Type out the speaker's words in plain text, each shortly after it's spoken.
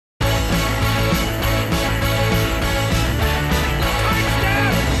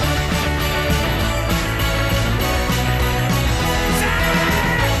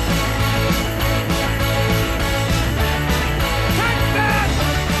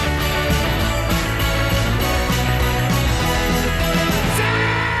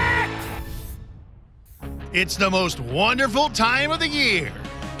It's the most wonderful time of the year.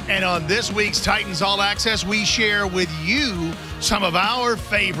 And on this week's Titans All Access, we share with you some of our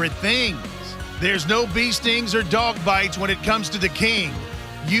favorite things. There's no bee stings or dog bites when it comes to the king.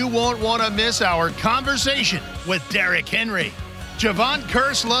 You won't want to miss our conversation with Derrick Henry. Javon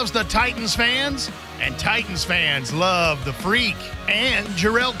Curse loves the Titans fans, and Titans fans love the Freak. And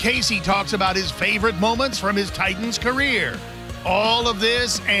Jurrell Casey talks about his favorite moments from his Titans career. All of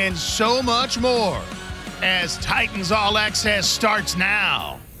this and so much more as Titans All Access starts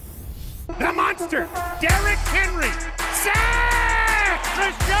now. The monster, Derrick Henry. Sack!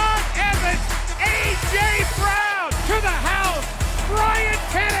 Rashawn Evans, A.J. Brown to the house. Ryan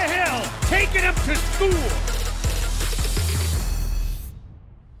Tannehill taking him to school.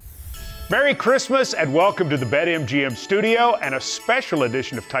 Merry Christmas and welcome to the BetMGM studio and a special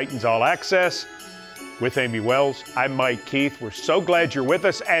edition of Titans All Access with Amie Wells. I'm Mike Keith. We're so glad you're with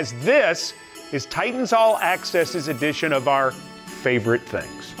us as this is Titans All Access's edition of our favorite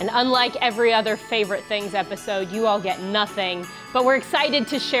things. And unlike every other Favorite Things episode, you all get nothing, but we're excited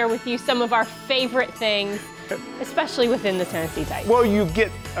to share with you some of our favorite things, especially within the Tennessee Titans. Well, you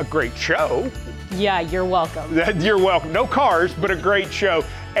get a great show. Yeah, you're welcome. You're welcome. No cars, but a great show.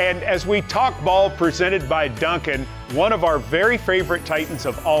 And as we talk ball presented by Duncan, one of our very favorite Titans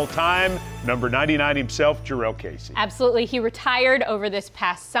of all time, number 99 himself, Jurrell Casey. Absolutely. He retired over this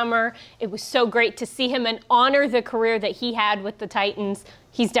past summer. It was so great to see him and honor the career that he had with the Titans.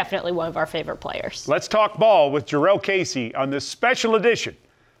 He's definitely one of our favorite players. Let's talk ball with Jurrell Casey on this special edition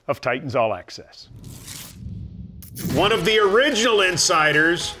of Titans All Access. One of the original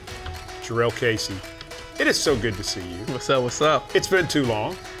insiders, Jurrell Casey. It is so good to see you. What's up, what's up? It's been too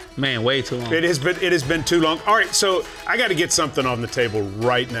long. Man, way too long. It has been too long. All right, so I got to get something on the table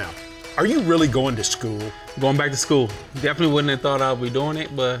right now. Are you really going to school? Going back to school. Definitely wouldn't have thought I'd be doing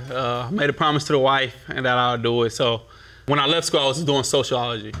it, but I made a promise to the wife and that I would do it. So when I left school, I was doing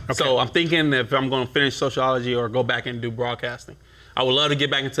sociology. Okay. So I'm thinking if I'm going to finish sociology or go back and do broadcasting. I would love to get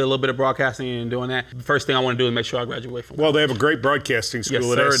back into a little bit of broadcasting and doing that. The first thing I want to do is make sure I graduate from college. Well, they have a great broadcasting school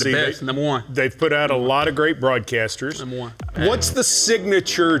yes, at sir, SC. The best, number one. They've put out a lot of great broadcasters. Number one. What's the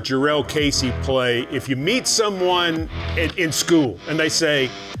signature Jurrell Casey play if you meet someone in school and they say,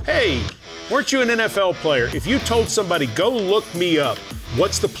 hey, weren't you an NFL player? If you told somebody, go look me up,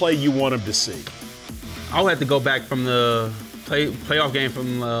 what's the play you want them to see? I would have to go back from the playoff game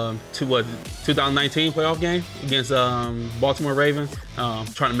from 2019 playoff game against Baltimore Ravens,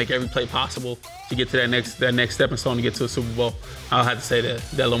 trying to make every play possible to get to that next stepping stone to get to a Super Bowl. I'll have to say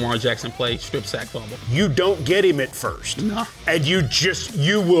that Lamar Jackson play, strip sack fumble. You don't get him at first. No. And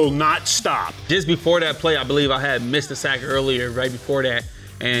you will not stop. Just before that play, I believe I had missed a sack earlier, right before that.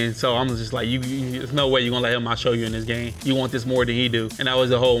 And so I'm just like, there's no way you're going to let him outshow you in this game. You want this more than he do. And that was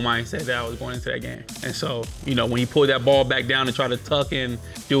the whole mindset that I was going into that game. And so, when he pulled that ball back down and tried to tuck and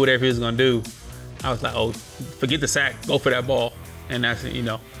do whatever he was going to do, I was like, oh, forget the sack, go for that ball. And that's,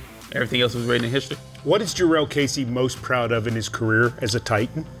 everything else was written in history. What is Jurrell Casey most proud of in his career as a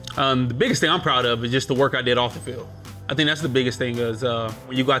Titan? The biggest thing I'm proud of is just the work I did off the field. I think that's the biggest thing is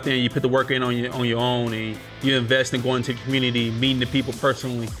when you go out there and you put the work in on your own and you invest in going into the community, meeting the people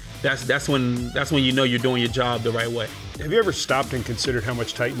personally, that's when you're doing your job the right way. Have you ever stopped and considered how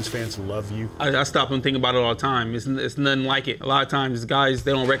much Titans fans love you? I stop and think about it all the time. It's nothing like it. A lot of times guys,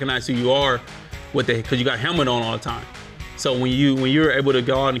 they don't recognize who you are because you got a helmet on all the time. So when you're able to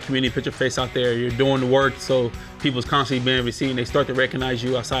go out in the community, put your face out there, you're doing the work so people's constantly being able to see and they start to recognize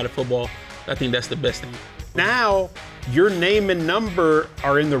you outside of football. I think that's the best thing. Now, your name and number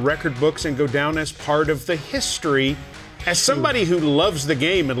are in the record books and go down as part of the history. As somebody who loves the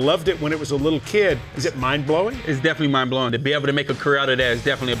game and loved it when it was a little kid, is it mind-blowing? It's definitely mind-blowing. To be able to make a career out of that is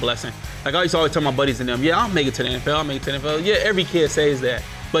definitely a blessing. Like I used to always tell my buddies and them, yeah, I'll make it to the NFL, I'll make it to the NFL. Yeah, every kid says that.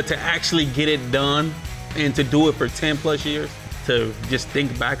 But to actually get it done and to do it for 10 plus years, to just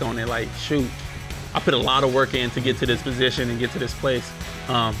think back on it like, shoot, I put a lot of work in to get to this position and get to this place.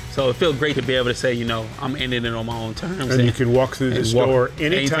 So it feels great to be able to say, I'm ending it on my own terms. And you can walk through this door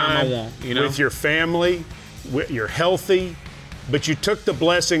anytime I want, with your family, you're healthy, but you took the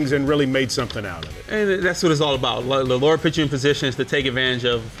blessings and really made something out of it. And that's what it's all about. The Lord put you in positions to take advantage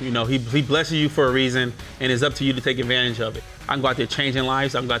of, he blesses you for a reason, and it's up to you to take advantage of it. I can go out there changing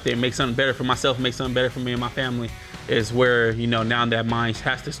lives. I can go out there and make something better for myself, make something better for me and my family is where, now that mind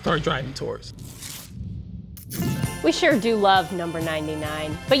has to start driving towards. We sure do love number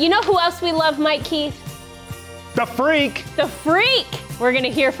 99. But you know who else we love, Mike Keith? The Freak. The Freak. We're going to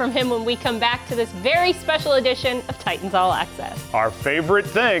hear from him when we come back to this very special edition of Titans All Access. Our favorite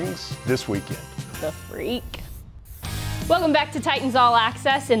things this weekend. The Freak. Welcome back to Titans All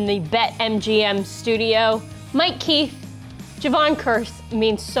Access in the BetMGM studio. Mike, Keith, Javon Kearse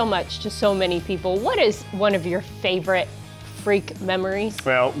means so much to so many people. What is one of your favorite freak memories?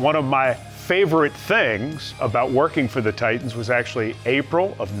 Well, one of my favorite things about working for the Titans was actually April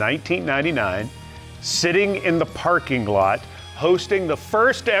of 1999, sitting in the parking lot, hosting the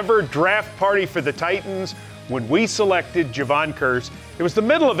first ever draft party for the Titans when we selected Javon Kearse. It was the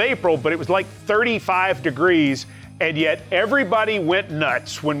middle of April, but it was like 35 degrees, and yet everybody went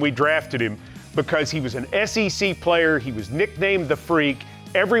nuts when we drafted him because he was an SEC player. He was nicknamed the Freak.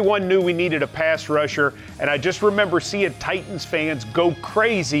 Everyone knew we needed a pass rusher, and I just remember seeing Titans fans go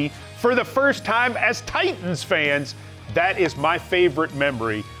crazy for the first time as Titans fans. That is my favorite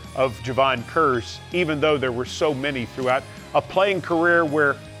memory of Javon Kearse, even though there were so many throughout a playing career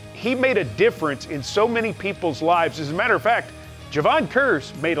where he made a difference in so many people's lives. As a matter of fact, Javon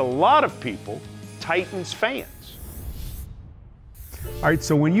Kearse made a lot of people Titans fans. All right,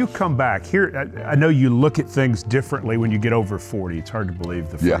 so when you come back here, I know you look at things differently when you get over 40. It's hard to believe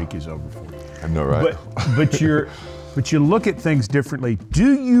the Freak is over 40. I know, right? But you look at things differently.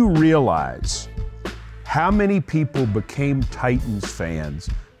 Do you realize how many people became Titans fans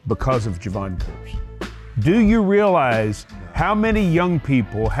because of Javon Kearse? Do you realize how many young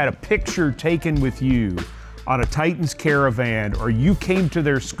people had a picture taken with you on a Titans caravan, or you came to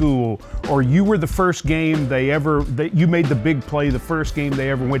their school, or you were the first game that you made the big play, the first game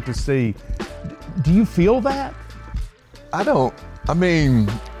they ever went to see? Do you feel that? I don't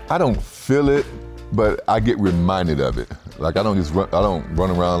feel it, but I get reminded of it. Like I don't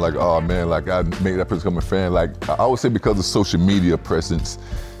run around like, oh man, like I made that person become a fan. Like I would say because of social media presence,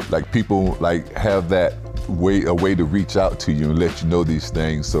 like people like have that a way to reach out to you and let you know these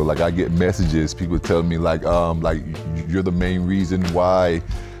things. So like I get messages, people tell me like you're the main reason why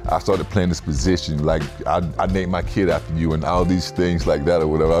I started playing this position. Like I named my kid after you and all these things like that or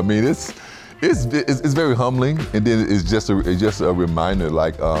whatever. I mean, it's very humbling, and then it's just a reminder,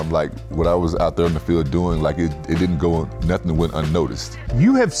 like what I was out there in the field doing, like it didn't go, nothing went unnoticed.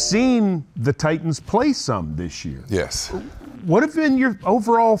 You have seen the Titans play some this year. Yes. What have been your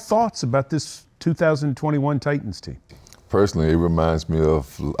overall thoughts about this 2021 Titans team? Personally, it reminds me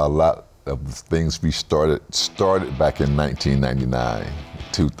of a lot of the things we started back in 1999,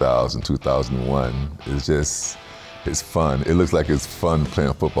 2000, 2001. It's fun. It looks like it's fun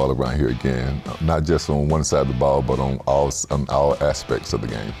playing football around here again, not just on one side of the ball, but on all aspects of the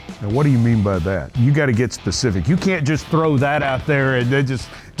game. Now, what do you mean by that? You got to get specific. You can't just throw that out there and then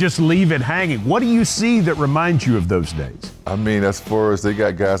just leave it hanging. What do you see that reminds you of those days? I mean, as far as they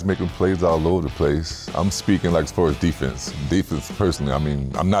got guys making plays all over the place, I'm speaking like as far as defense. Defense, personally, I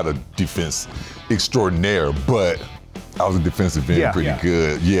mean, I'm not a defense extraordinaire, but I was a defensive end pretty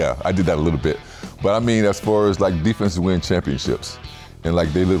good. Yeah, I did that a little bit. But I mean, as far as like defenses win championships, and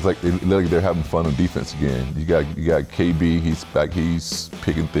like they look like they're having fun on defense again. You got KB, he's back, he's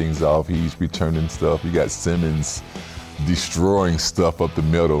picking things off, he's returning stuff. You got Simmons destroying stuff up the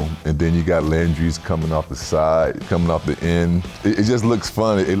middle, and then you got Landry's coming off the side, coming off the end. It just looks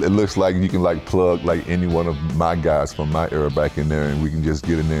fun. It looks like you can like plug like any one of my guys from my era back in there, and we can just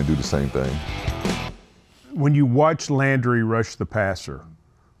get in there and do the same thing. When you watch Landry rush the passer,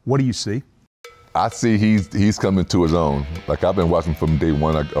 what do you see? I see he's coming to his own. Like I've been watching from day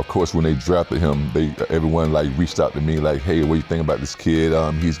one. Like, of course, when they drafted him, everyone like reached out to me like, "Hey, what do you think about this kid?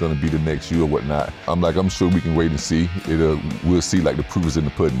 He's going to be the next you or whatnot." I'm like, I'm sure we can wait and see. We'll see like the proof is in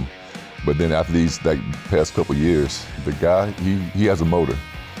the pudding. But then after these like past couple years, the guy he has a motor,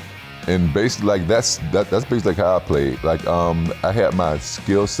 and basically like that's basically like how I played. Like I had my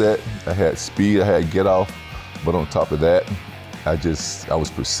skill set, I had speed, I had get off, but on top of that, I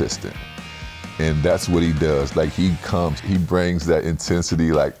was persistent. And that's what he does. Like he brings that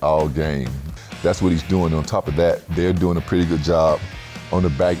intensity like all game. That's what he's doing. On top of that, they're doing a pretty good job on the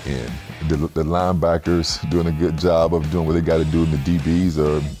back end. The linebackers doing a good job of doing what they got to do, and the DBs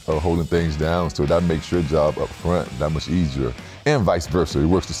are holding things down. So that makes your job up front that much easier. And vice versa. It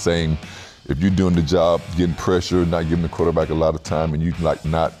works the same. If you're doing the job, getting pressure, not giving the quarterback a lot of time, and you can like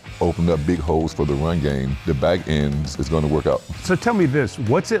not open up big holes for the run game, the back end is going to work out. So tell me this,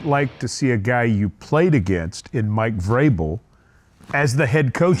 what's it like to see a guy you played against in Mike Vrabel as the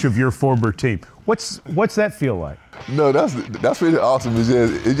head coach of your former team? What's that feel like? No, that's really awesome.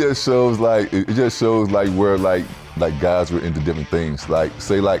 It just shows like where like guys were into different things. Like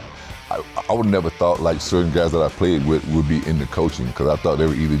say like I would never thought like certain guys that I played with would be into coaching, because I thought they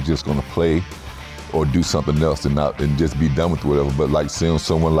were either just going to play or do something else and just be done with whatever. But like seeing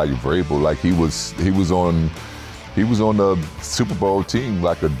someone like Vrabel, like he was on He was on the Super Bowl team,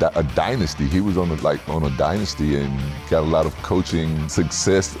 like a dynasty. He was on a dynasty and got a lot of coaching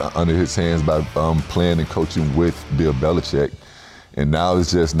success under his hands by playing and coaching with Bill Belichick. And now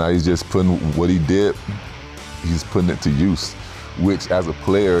he's just putting what he did, he's putting it to use, which as a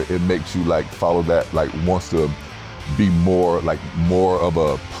player, it makes you like follow that, like wants to be more of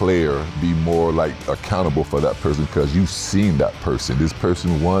a player, be more like accountable for that person because you've seen that person. This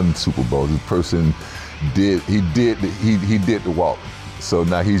person won Super Bowls. This person did the walk. So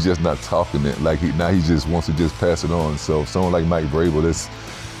now he's just not talking it. Now he just wants to just pass it on. So someone like Mike Vrabel,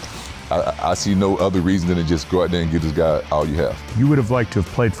 I see no other reason than to just go out there and give this guy all you have. You would have liked to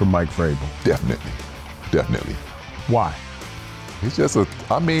have played for Mike Vrabel. Definitely. Why? It's just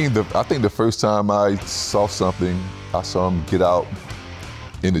I think the first time I saw something, I saw him get out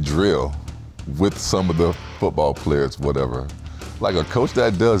in the drill with some of the football players, whatever. Like a coach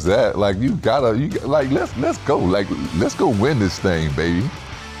that does that, like let's go, let's go win this thing, baby.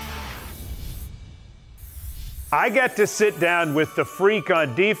 I get to sit down with the freak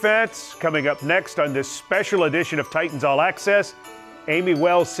on defense. Coming up next on this special edition of Titans All Access, Amie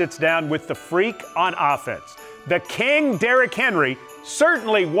Wells sits down with the freak on offense. The King, Derrick Henry,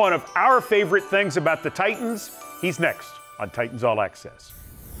 certainly one of our favorite things about the Titans. He's next on Titans All Access.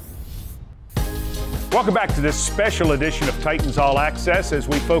 Welcome back to this special edition of Titans All Access as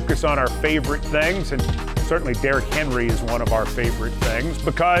we focus on our favorite things. And certainly Derrick Henry is one of our favorite things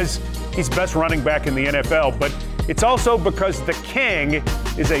because he's the best running back in the NFL. But it's also because the King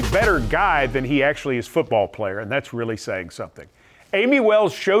is a better guy than he actually is football player. And that's really saying something. Amie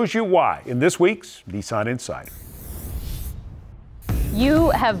Wells shows you why in this week's Nissan Insider.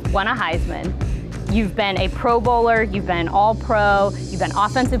 You have won a Heisman. You've been a Pro Bowler, you've been All-Pro, you've been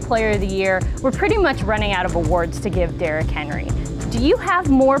Offensive Player of the Year. We're pretty much running out of awards to give Derrick Henry. Do you have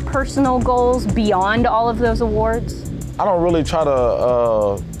more personal goals beyond all of those awards? I don't really try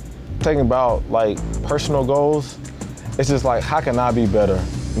to think about like personal goals. It's just like, how can I be better,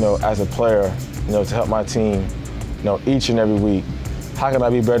 as a player, to help my team, each and every week? How can I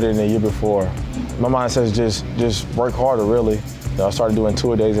be better than the year before? My mind says just work harder, really. I started doing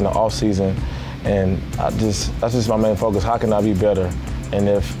tour days in the off season. And that's just my main focus. How can I be better? And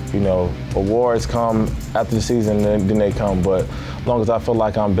if, awards come after the season, then they come. But as long as I feel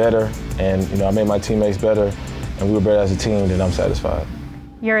like I'm better and, I made my teammates better and we were better as a team, then I'm satisfied.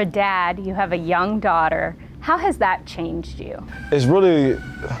 You're a dad, you have a young daughter. How has that changed you? It's really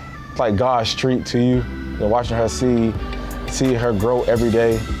like God's treat to you. Watching her see her grow every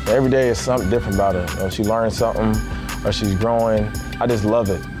day. Every day is something different about her. She learns something or she's growing. I just love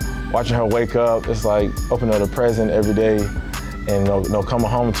it. Watching her wake up, it's like opening her a present every day and coming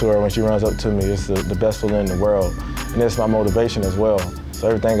home to her when she runs up to me. It's the best feeling in the world. And it's my motivation as well. So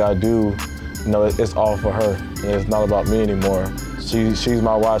everything I do, it's all for her. It's not about me anymore. She's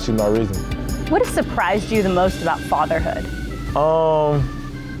my why, she's my reason. What has surprised you the most about fatherhood?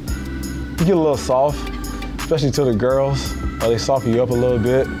 You get a little soft, especially to the girls. They soften you up a little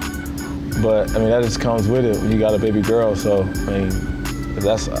bit. But, that just comes with it when you got a baby girl. So,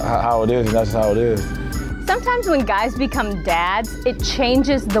 that's how it is, and that's how it is. Sometimes when guys become dads, it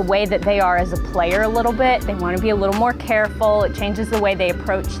changes the way that they are as a player a little bit. They want to be a little more careful. It changes the way they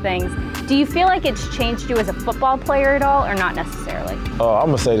approach things. Do you feel like it's changed you as a football player at all, or not necessarily? I'm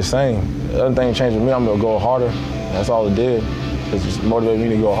going to say the same. The other thing changed with me, I'm going to go harder. That's all it did. It just motivated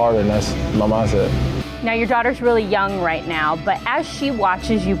me to go harder, and that's my mindset. Now, your daughter's really young right now, but as she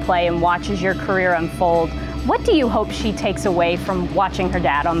watches you play and watches your career unfold, what do you hope she takes away from watching her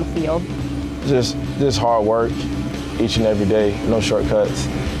dad on the field? Just hard work each and every day, no shortcuts,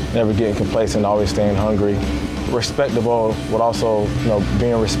 never getting complacent, always staying hungry. Respectable, but also,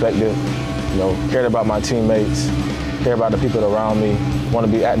 being respected, cared about my teammates, care about the people around me, want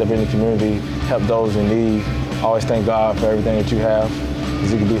to be active in the community, help those in need. Always thank God for everything that you have,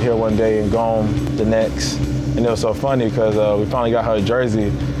 because you can be here one day and gone the next. And it was so funny because we finally got her a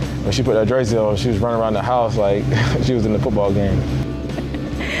jersey. When she put that jersey on, she was running around the house like she was in the football game.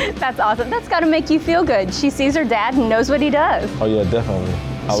 That's awesome. That's got to make you feel good. She sees her dad and knows what he does. Oh yeah, definitely.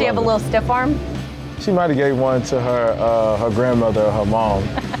 Does she have a little stiff arm? She might have gave one to her grandmother or her mom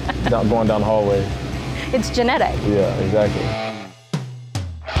going down the hallway. It's genetic. Yeah, exactly.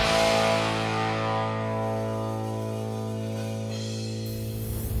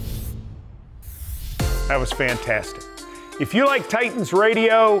 That was fantastic. If you like Titans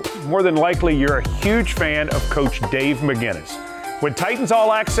radio, more than likely you're a huge fan of Coach Dave McGinnis. When Titans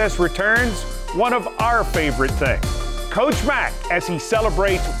All Access returns, one of our favorite things, Coach Mack as he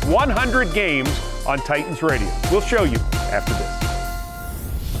celebrates 100 games on Titans radio. We'll show you after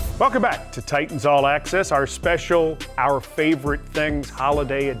this. Welcome back to Titans All Access, our special Our Favorite Things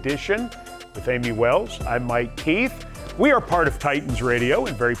Holiday Edition with Amie Wells. I'm Mike Keith. We are part of Titans Radio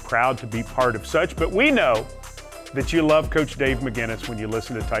and very proud to be part of such, but we know that you love Coach Dave McGinnis when you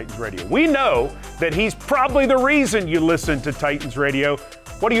listen to Titans Radio. We know that he's probably the reason you listen to Titans Radio.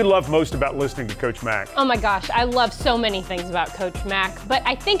 What do you love most about listening to Coach Mack? Oh my gosh, I love so many things about Coach Mack, but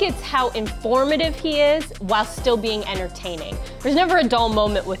I think it's how informative he is while still being entertaining. There's never a dull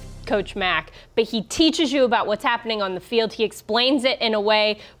moment with Coach Mack, but he teaches you about what's happening on the field. He explains it in a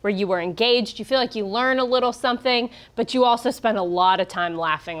way where you are engaged. You feel like you learn a little something, but you also spend a lot of time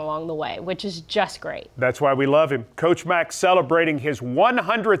laughing along the way, which is just great. That's why we love him. Coach Mack celebrating his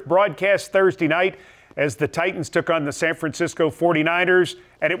 100th broadcast Thursday night as the Titans took on the San Francisco 49ers,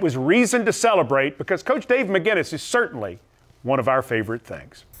 and it was reason to celebrate because Coach Dave McGinnis is certainly one of our favorite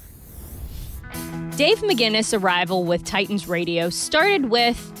things. Dave McGinnis' arrival with Titans Radio started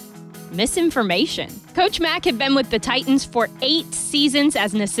with misinformation. Coach Mack had been with the Titans for 8 seasons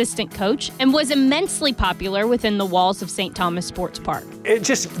as an assistant coach and was immensely popular within the walls of St. Thomas Sports Park.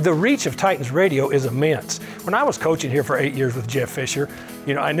 The reach of Titans Radio is immense. When I was coaching here for 8 years with Jeff Fisher,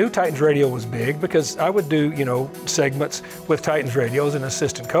 I knew Titans Radio was big because I would do, segments with Titans Radio as an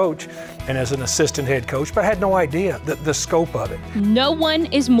assistant coach and as an assistant head coach, but I had no idea the scope of it. No one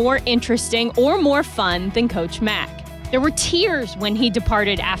is more interesting or more fun than Coach Mack. There were tears when he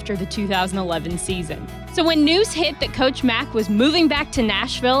departed after the 2011 season. So when news hit that Coach Mack was moving back to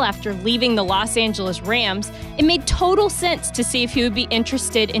Nashville after leaving the Los Angeles Rams, it made total sense to see if he would be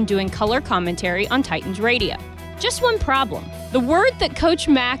interested in doing color commentary on Titans Radio. Just one problem. The word that Coach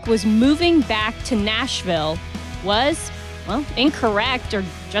Mack was moving back to Nashville was, incorrect or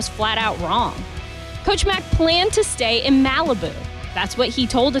just flat out wrong. Coach Mack planned to stay in Malibu. That's what he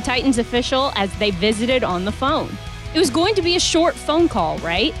told a Titans official as they visited on the phone. It was going to be a short phone call,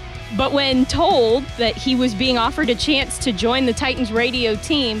 right? But when told that he was being offered a chance to join the Titans radio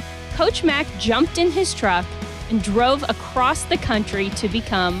team, Coach Mack jumped in his truck and drove across the country to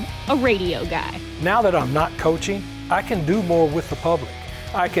become a radio guy. Now that I'm not coaching, I can do more with the public.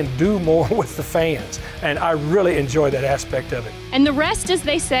 I can do more with the fans, and I really enjoy that aspect of it. And the rest, as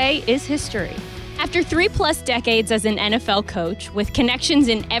they say, is history. After 3+ decades as an NFL coach, with connections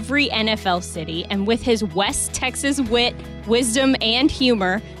in every NFL city, and with his West Texas wit, wisdom, and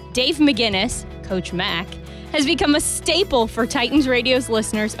humor, Dave McGinnis, Coach Mack, has become a staple for Titans Radio's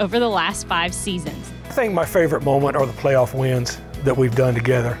listeners over the last 5 seasons. I think my favorite moment are the playoff wins that we've done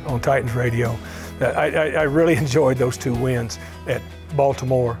together on Titans Radio. I really enjoyed those 2 wins at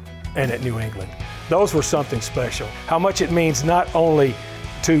Baltimore and at New England. Those were something special. How much it means not only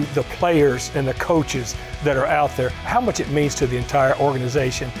to the players and the coaches that are out there, how much it means to the entire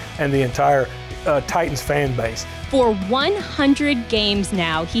organization and the entire Titans fan base. For 100 games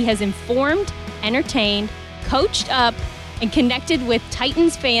now, he has informed, entertained, coached up, and connected with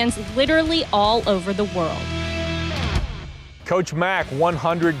Titans fans literally all over the world. Coach Mack,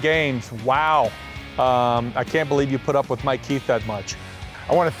 100 games. Wow. I can't believe you put up with Mike Keith that much.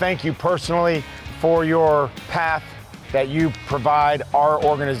 I want to thank you personally for your path that you provide our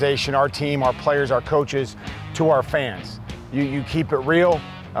organization, our team, our players, our coaches, to our fans. You keep it real,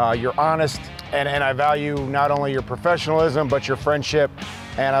 you're honest, and I value not only your professionalism, but your friendship,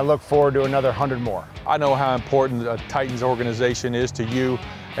 and I look forward to another 100 more. I know how important the Titans organization is to you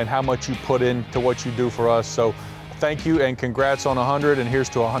and how much you put into what you do for us, so thank you and congrats on 100, and here's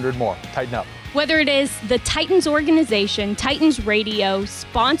to 100 more. Tighten up. Whether it is the Titans organization, Titans Radio,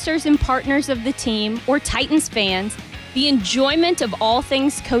 sponsors and partners of the team, or Titans fans, the enjoyment of all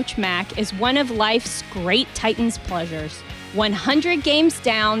things Coach Mack is one of life's great Titans pleasures. 100 games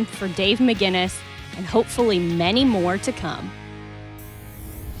down for Dave McGinnis, and hopefully many more to come.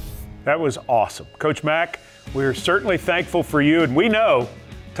 That was awesome. Coach Mack, we're certainly thankful for you, and we know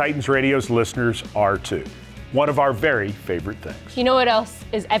Titans Radio's listeners are too. One of our very favorite things. You know what else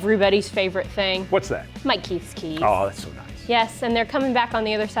is everybody's favorite thing? What's that? Mike Keith's keys. Oh, that's so nice. Yes, and they're coming back on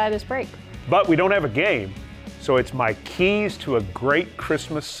the other side of this break. But we don't have a game, so it's my keys to a great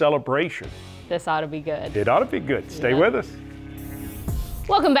Christmas celebration. This ought to be good. It ought to be good. Stay with us.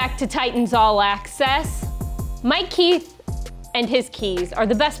 Welcome back to Titans All Access. Mike Keith and his keys are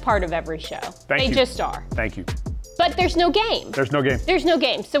the best part of every show. Thank you. They just are. Thank you. But there's no game. There's no game. There's no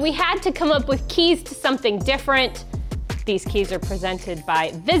game. So we had to come up with keys to something different. These keys are presented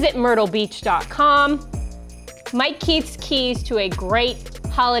by visitmyrtlebeach.com. Mike Keith's keys to a great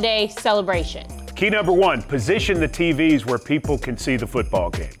holiday celebration. Key number 1, position the TVs where people can see the football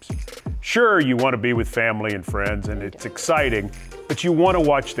games. Sure, you want to be with family and friends, and it's exciting, but you want to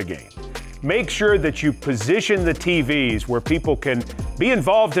watch the game. Make sure that you position the TVs where people can be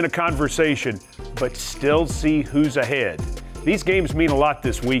involved in a conversation, but still see who's ahead. These games mean a lot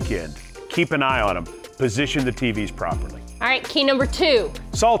this weekend. Keep an eye on them. Position the TVs properly. All right, key number 2.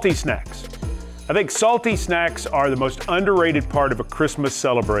 Salty snacks. I think salty snacks are the most underrated part of a Christmas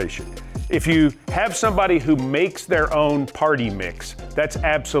celebration. If you have somebody who makes their own party mix, that's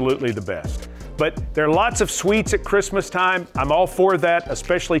absolutely the best. But there are lots of sweets at Christmas time. I'm all for that,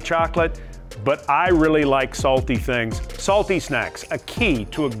 especially chocolate, but I really like salty things. Salty snacks, a key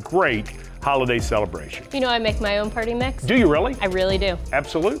to a great holiday celebration. You know I make my own party mix. Do you really? I really do.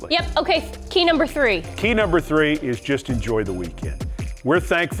 Absolutely. Yep, okay, key number 3. Key number 3 is just enjoy the weekend. We're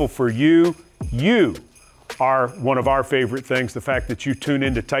thankful for you. You are one of our favorite things, the fact that you tune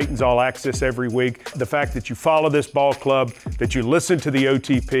into Titans All Access every week, the fact that you follow this ball club, that you listen to the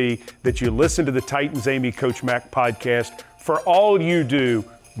OTP, that you listen to the Titans Amie Coach Mac podcast. For all you do,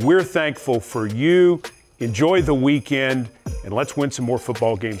 we're thankful for you. Enjoy the weekend, and let's win some more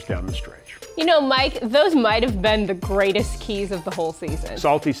football games down the stretch. You know, Mike, those might have been the greatest keys of the whole season.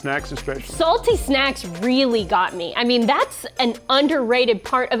 Salty snacks especially? Salty snacks really got me. I mean, that's an underrated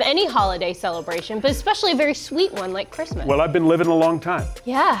part of any holiday celebration, but especially a very sweet one like Christmas. Well, I've been living a long time.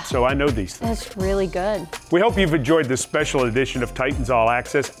 Yeah. So I know these things. That's really good. We hope you've enjoyed this special edition of Titans All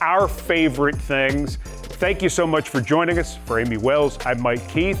Access, our favorite things. Thank you so much for joining us. For Amie Wells, I'm Mike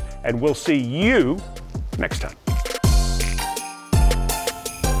Keith, and we'll see you next time.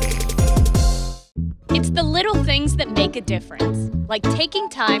 It's the little things that make a difference, like taking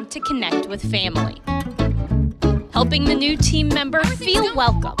time to connect with family, helping the new team member feel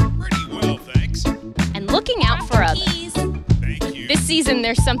welcome, Pretty well, thanks. and looking out for others. Thank you. This season,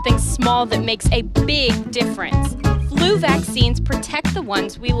 there's something small that makes a big difference. Flu vaccines protect the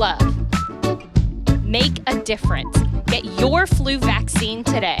ones we love. Make a difference. Get your flu vaccine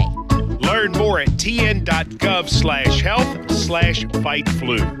today. Learn more at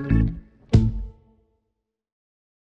tn.gov/health/fightflu.